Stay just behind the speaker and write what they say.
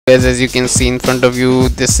Guys, as you can see in front of you,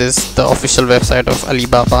 this is the official website of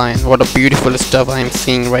Alibaba, and what a beautiful stuff I am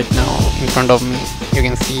seeing right now in front of me. You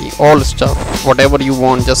can see all stuff, whatever you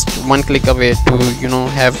want, just one click away to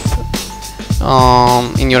have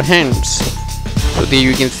in your hands. So there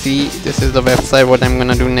you can see, this is the website. What I'm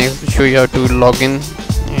gonna do next, show you how to log in,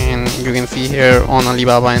 and you can see here on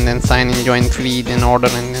Alibaba, and then sign in, join free, then order,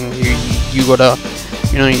 and then you gotta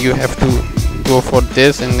you have to go for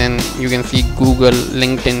this, and then you can see Google,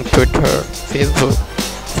 LinkedIn, Twitter, Facebook.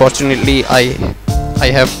 Fortunately I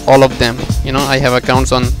have all of them. I have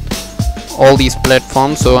accounts on all these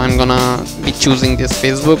platforms, so I'm gonna be choosing this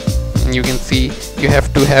Facebook. And you can see you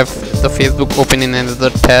have to have the Facebook open in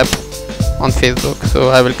another tab on Facebook. So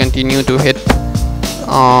I will continue to hit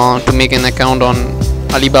to make an account on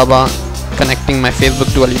Alibaba, connecting my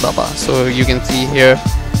Facebook to Alibaba. So you can see here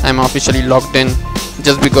I'm officially logged in,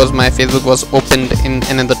 just because my Facebook was opened in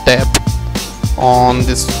another tab on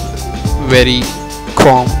this very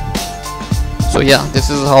Chrome. So yeah, this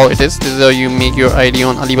is how it is. This is how you make your ID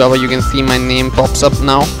on Alibaba. You can see my name pops up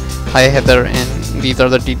now, hi Heather, and these are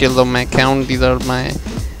the details of my account. These are my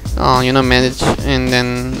manage, and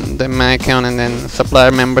then my account, and then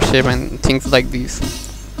supplier membership and things like these.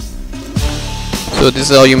 So this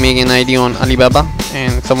is how you make an ID on Alibaba.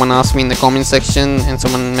 And someone asked me in the comment section, and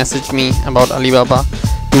someone messaged me about Alibaba.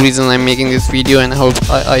 Two reasons I'm making this video, and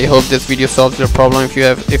I hope this video solves your problem.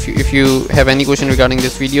 If you have any question regarding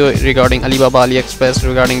this video, regarding Alibaba, AliExpress,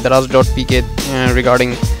 regarding Daraz.pk,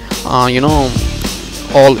 regarding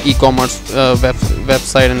all e-commerce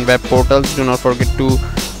website and web portals, do not forget to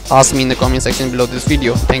ask me in the comment section below this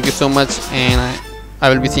video. Thank you so much, and I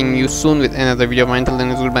will be seeing you soon with another video. Until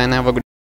then, goodbye and have a good